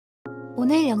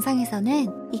오늘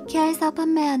영상에서는 이케아에서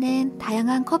판매하는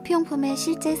다양한 커피용품의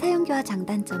실제 사용기와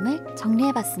장단점을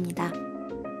정리해봤습니다.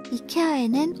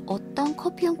 이케아에는 어떤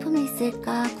커피용품이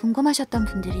있을까 궁금하셨던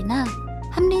분들이나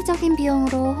합리적인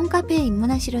비용으로 홈카페에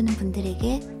입문하시려는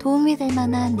분들에게 도움이 될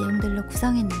만한 내용들로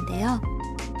구성했는데요.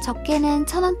 적게는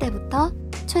 1000원대부터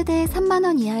최대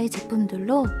 3만원 이하의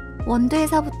제품들로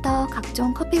원두에서부터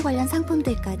각종 커피 관련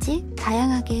상품들까지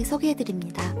다양하게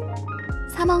소개해드립니다.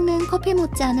 사먹는 커피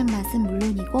못지않은 맛은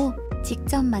물론이고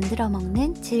직접 만들어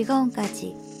먹는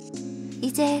즐거움까지.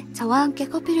 이제 저와 함께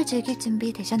커피를 즐길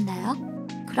준비 되셨나요?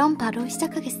 그럼 바로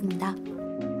시작하겠습니다.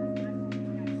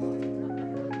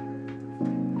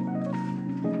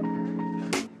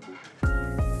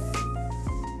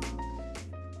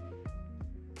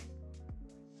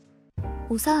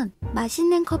 우선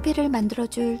맛있는 커피를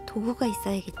만들어줄 도구가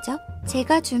있어야겠죠?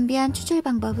 제가 준비한 추출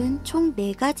방법은 총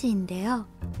 4가지인데요.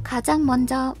 가장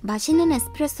먼저 맛있는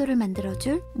에스프레소를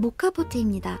만들어줄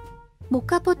모카포트입니다.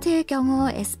 모카포트의 경우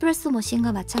에스프레소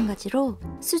머신과 마찬가지로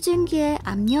수증기의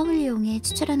압력을 이용해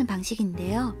추출하는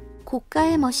방식인데요.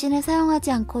 고가의 머신을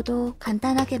사용하지 않고도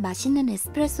간단하게 맛있는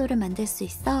에스프레소를 만들 수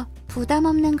있어 부담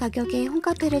없는 가격에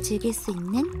홈카페를 즐길 수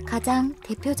있는 가장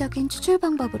대표적인 추출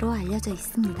방법으로 알려져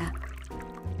있습니다.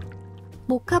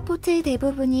 모카포트의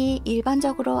대부분이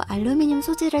일반적으로 알루미늄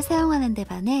소재를 사용하는 데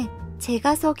반해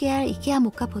제가 소개할 이케아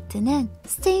모카포트는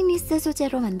스테인리스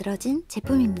소재로 만들어진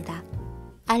제품입니다.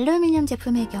 알루미늄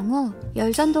제품의 경우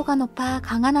열전도가 높아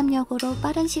강한 압력으로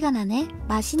빠른 시간 안에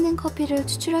맛있는 커피를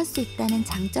추출할 수 있다는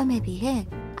장점에 비해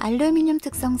알루미늄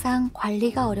특성상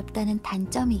관리가 어렵다는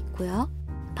단점이 있고요.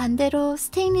 반대로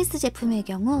스테인리스 제품의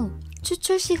경우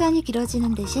추출 시간이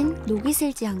길어지는 대신 녹이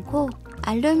슬지 않고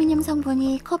알루미늄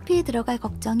성분이 커피에 들어갈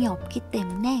걱정이 없기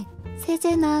때문에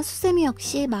세제나 수세미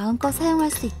없이 마음껏 사용할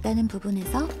수 있다는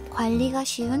부분에서 관리가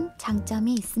쉬운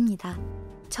장점이 있습니다.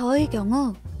 저의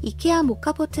경우 이케아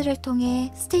모카포트를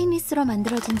통해 스테인리스로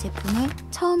만들어진 제품을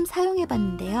처음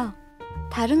사용해봤는데요.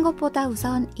 다른 것보다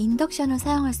우선 인덕션을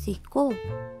사용할 수 있고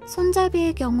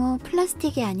손잡이의 경우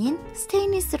플라스틱이 아닌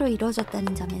스테인리스로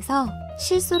이루어졌다는 점에서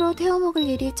실수로 태워먹을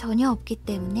일이 전혀 없기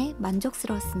때문에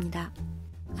만족스러웠습니다.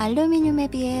 알루미늄에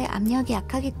비해 압력이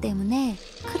약하기 때문에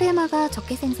크레마가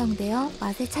적게 생성되어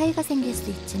맛의 차이가 생길 수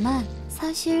있지만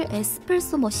사실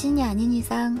에스프레소 머신이 아닌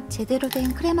이상 제대로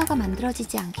된 크레마가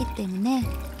만들어지지 않기 때문에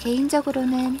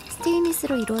개인적으로는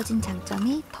스테인리스로 이루어진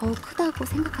장점이 더욱 크다고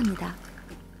생각합니다.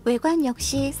 외관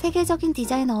역시 세계적인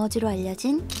디자인 어워즈로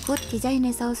알려진 굿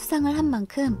디자인에서 수상을 한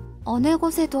만큼 어느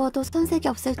곳에 두어도 손색이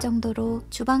없을 정도로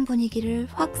주방 분위기를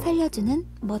확 살려주는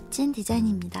멋진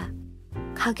디자인입니다.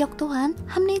 가격 또한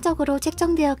합리적으로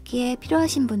책정되었기에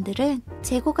필요하신 분들은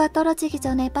재고가 떨어지기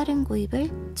전에 빠른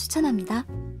구입을 추천합니다.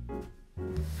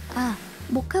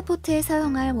 모카포트에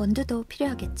사용할 원두도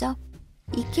필요하겠죠?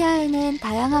 이케아에는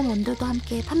다양한 원두도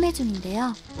함께 판매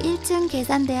중인데요. 1층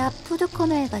계산대 앞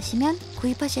푸드코너에 가시면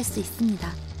구입하실 수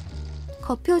있습니다.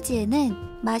 겉표지에는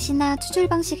맛이나 추출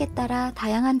방식에 따라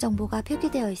다양한 정보가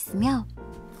표기되어 있으며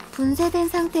분쇄된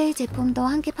상태의 제품도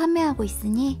함께 판매하고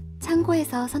있으니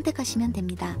참고해서 선택하시면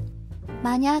됩니다.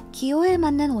 만약 기호에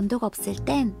맞는 원두가 없을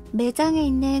땐 매장에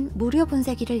있는 무료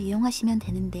분쇄기를 이용하시면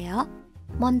되는데요.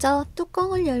 먼저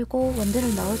뚜껑을 열고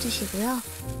원두를 넣어주시고요.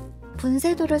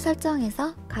 분쇄도를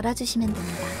설정해서 갈아주시면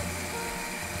됩니다.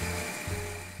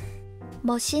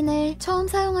 머신을 처음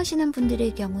사용하시는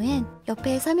분들의 경우엔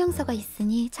옆에 설명서가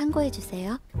있으니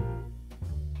참고해주세요.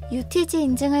 UTG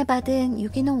인증을 받은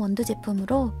유기농 원두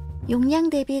제품으로 용량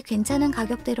대비 괜찮은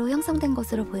가격대로 형성된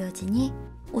것으로 보여지니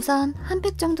우선 한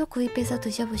팩 정도 구입해서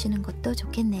드셔보시는 것도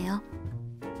좋겠네요.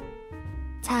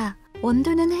 자,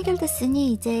 원두는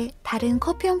해결됐으니 이제 다른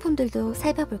커피용품들도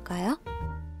살펴볼까요?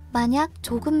 만약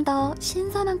조금 더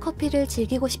신선한 커피를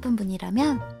즐기고 싶은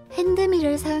분이라면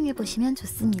핸드밀을 사용해보시면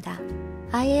좋습니다.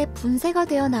 아예 분쇄가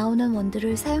되어 나오는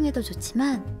원두를 사용해도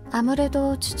좋지만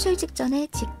아무래도 추출 직전에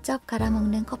직접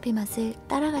갈아먹는 커피 맛을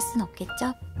따라갈 순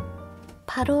없겠죠?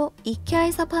 바로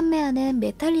이케아에서 판매하는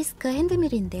메탈리스크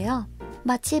핸드밀인데요.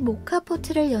 마치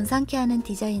모카포트를 연상케 하는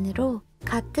디자인으로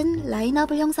같은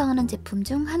라인업을 형성하는 제품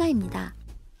중 하나입니다.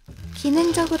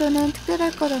 기능적으로는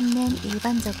특별할 것 없는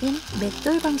일반적인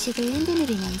맷돌 방식의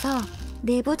핸드밀이면서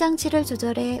내부 장치를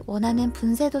조절해 원하는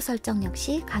분쇄도 설정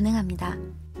역시 가능합니다.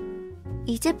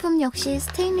 이 제품 역시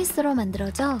스테인리스로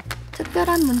만들어져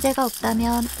특별한 문제가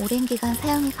없다면 오랜 기간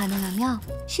사용이 가능하며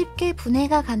쉽게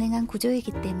분해가 가능한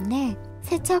구조이기 때문에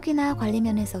세척이나 관리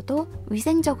면에서도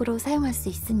위생적으로 사용할 수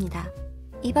있습니다.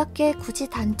 이 밖에 굳이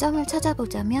단점을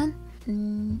찾아보자면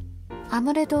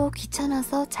아무래도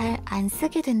귀찮아서 잘 안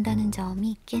쓰게 된다는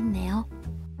점이 있겠네요.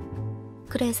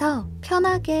 그래서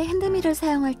편하게 핸드밀을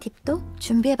사용할 팁도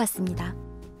준비해봤습니다.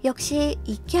 역시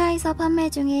이케아에서 판매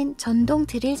중인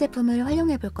전동드릴 제품을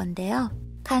활용해 볼 건데요.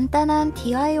 간단한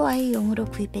DIY용으로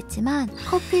구입했지만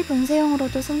커피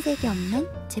분쇄용으로도 손색이 없는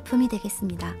제품이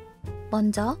되겠습니다.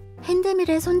 먼저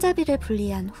핸드밀의 손잡이를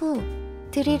분리한 후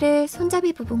드릴을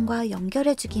손잡이 부분과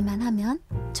연결해 주기만 하면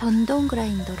전동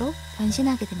그라인더로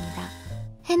변신하게 됩니다.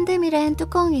 핸드밀엔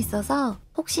뚜껑이 있어서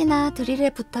혹시나 드릴에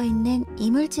붙어있는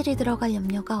이물질이 들어갈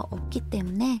염려가 없기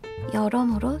때문에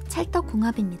여러모로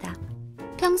찰떡궁합입니다.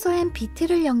 평소엔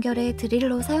비트를 연결해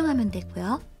드릴로 사용하면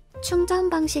되고요. 충전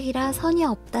방식이라 선이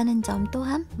없다는 점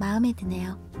또한 마음에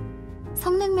드네요.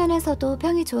 성능 면에서도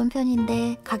평이 좋은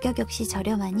편인데 가격 역시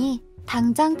저렴하니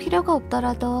당장 필요가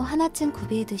없더라도 하나쯤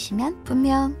구비해 두시면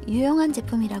분명 유용한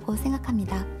제품이라고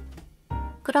생각합니다.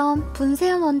 그럼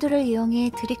분쇄형 원두를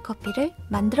이용해 드립커피를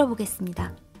만들어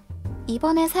보겠습니다.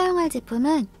 이번에 사용할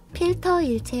제품은 필터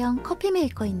일체형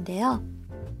커피메이커인데요.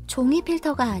 종이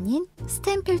필터가 아닌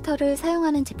스텐 필터를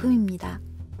사용하는 제품입니다.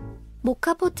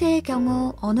 모카포트의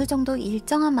경우 어느 정도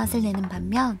일정한 맛을 내는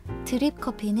반면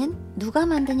드립커피는 누가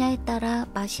만드냐에 따라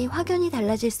맛이 확연히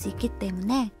달라질 수 있기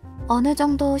때문에 어느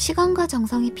정도 시간과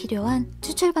정성이 필요한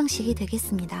추출 방식이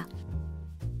되겠습니다.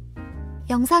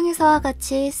 영상에서와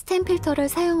같이 스텐 필터를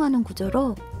사용하는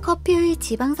구조로 커피의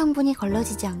지방 성분이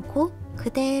걸러지지 않고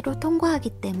그대로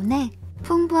통과하기 때문에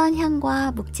풍부한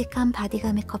향과 묵직한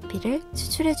바디감의 커피를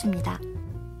추출해줍니다.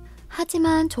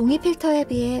 하지만 종이 필터에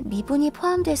비해 미분이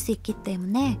포함될 수 있기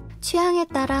때문에 취향에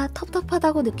따라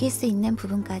텁텁하다고 느낄 수 있는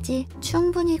부분까지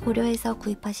충분히 고려해서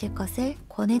구입하실 것을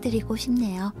권해드리고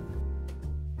싶네요.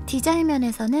 디자인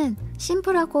면에서는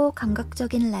심플하고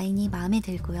감각적인 라인이 마음에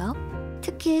들고요.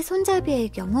 특히 손잡이의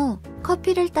경우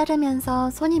커피를 따르면서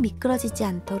손이 미끄러지지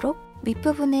않도록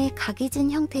윗부분에 각이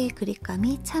진 형태의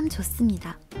그립감이 참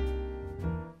좋습니다.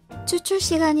 추출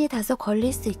시간이 다소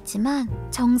걸릴 수 있지만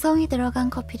정성이 들어간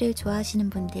커피를 좋아하시는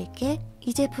분들께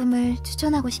이 제품을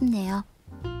추천하고 싶네요.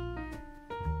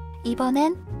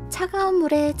 이번엔 차가운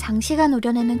물에 장시간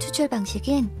우려내는 추출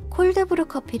방식인 콜드브루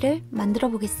커피를 만들어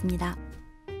보겠습니다.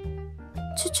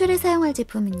 추출에 사용할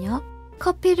제품은요.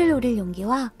 커피를 우릴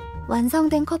용기와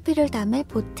완성된 커피를 담을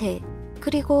보틀,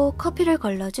 그리고 커피를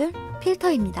걸러줄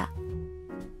필터입니다.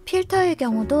 필터의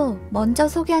경우도 먼저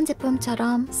소개한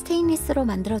제품처럼 스테인리스로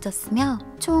만들어졌으며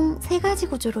총 3가지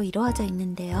구조로 이루어져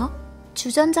있는데요.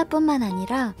 주전자뿐만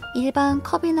아니라 일반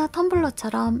컵이나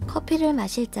텀블러처럼 커피를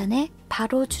마실 잔에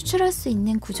바로 추출할 수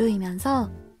있는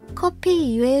구조이면서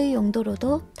커피 이외의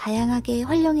용도로도 다양하게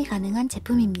활용이 가능한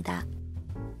제품입니다.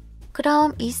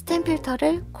 그럼 이 스텐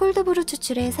필터를 콜드브루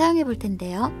추출에 사용해 볼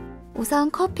텐데요.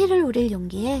 우선 커피를 우릴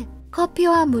용기에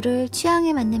커피와 물을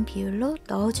취향에 맞는 비율로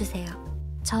넣어주세요.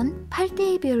 전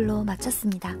 8:2 비율로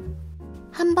맞췄습니다.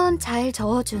 한번 잘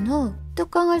저어준 후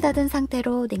뚜껑을 닫은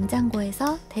상태로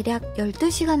냉장고에서 대략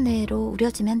 12시간 내로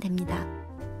우려주면 됩니다.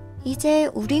 이제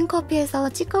우린 커피에서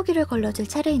찌꺼기를 걸러줄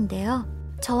차례인데요.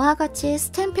 저와 같이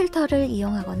스텐 필터를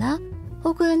이용하거나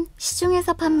혹은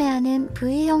시중에서 판매하는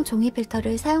V형 종이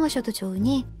필터를 사용하셔도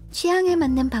좋으니 취향에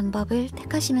맞는 방법을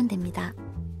택하시면 됩니다.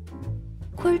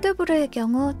 콜드브루의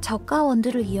경우 저가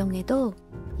원두를 이용해도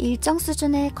일정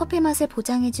수준의 커피 맛을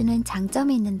보장해주는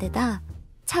장점이 있는 데다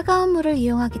차가운 물을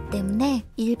이용하기 때문에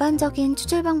일반적인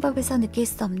추출 방법에서 느낄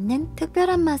수 없는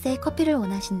특별한 맛의 커피를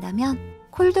원하신다면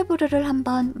콜드브루를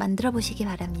한번 만들어 보시기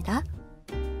바랍니다.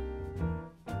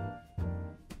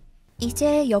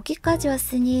 이제 여기까지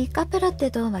왔으니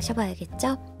카페라떼도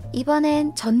마셔봐야겠죠?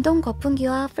 이번엔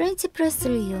전동거품기와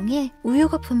프렌치프레스를 이용해 우유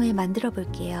거품을 만들어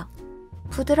볼게요.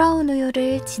 부드러운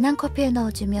우유를 진한 커피에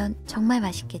넣어주면 정말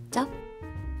맛있겠죠?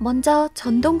 먼저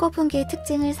전동거품기의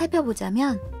특징을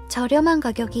살펴보자면 저렴한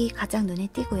가격이 가장 눈에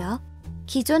띄고요.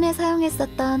 기존에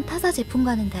사용했었던 타사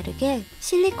제품과는 다르게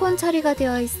실리콘 처리가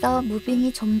되어 있어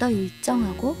무빙이 좀 더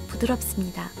일정하고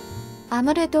부드럽습니다.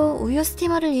 아무래도 우유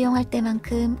스티머를 이용할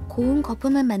때만큼 고운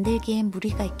거품을 만들기엔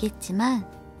무리가 있겠지만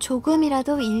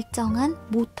조금이라도 일정한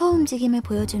모터 움직임을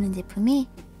보여주는 제품이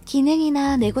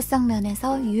기능이나 내구성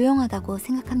면에서 유용하다고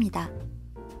생각합니다.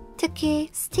 특히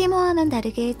스티머와는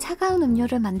다르게 차가운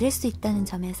음료를 만들 수 있다는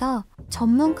점에서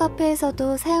전문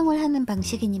카페에서도 사용을 하는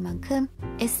방식이니만큼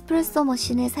에스프레소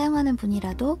머신을 사용하는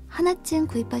분이라도 하나쯤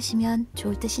구입하시면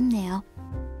좋을 듯 싶네요.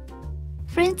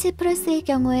 프렌치프레스의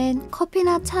경우엔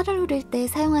커피나 차를 우릴 때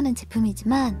사용하는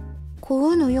제품이지만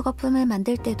고운 우유 거품을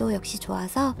만들 때도 역시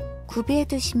좋아서 구비해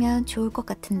두시면 좋을 것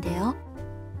같은데요.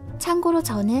 참고로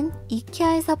저는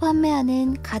이케아에서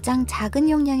판매하는 가장 작은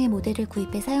용량의 모델을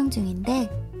구입해 사용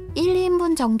중인데 1,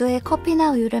 2인분 정도의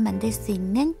커피나 우유를 만들 수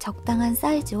있는 적당한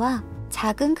사이즈와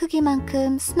작은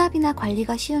크기만큼 수납이나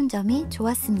관리가 쉬운 점이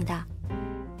좋았습니다.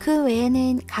 그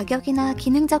외에는 가격이나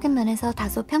기능적인 면에서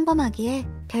다소 평범하기에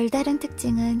별다른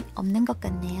특징은 없는 것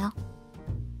같네요.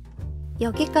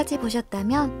 여기까지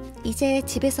보셨다면 이제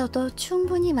집에서도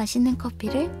충분히 맛있는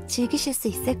커피를 즐기실 수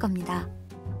있을 겁니다.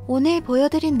 오늘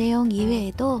보여드린 내용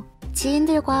이외에도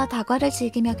지인들과 다과를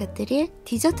즐기며 곁들일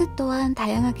디저트 또한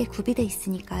다양하게 구비되어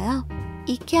있으니까요.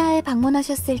 이케아에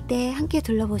방문하셨을 때 함께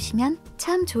둘러보시면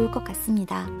참 좋을 것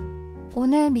같습니다.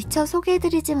 오늘 미처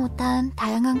소개해드리지 못한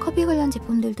다양한 커피 관련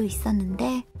제품들도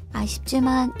있었는데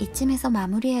아쉽지만 이쯤에서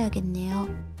마무리해야겠네요.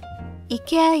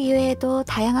 이케아 이외에도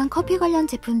다양한 커피 관련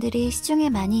제품들이 시중에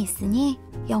많이 있으니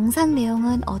영상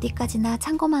내용은 어디까지나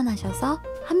참고만 하셔서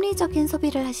합리적인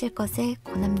소비를 하실 것을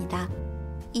권합니다.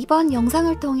 이번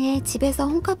영상을 통해 집에서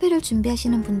홈커피를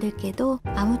준비하시는 분들께도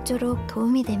아무쪼록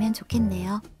도움이 되면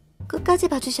좋겠네요. 끝까지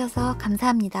봐주셔서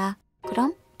감사합니다.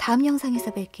 그럼 다음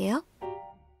영상에서 뵐게요.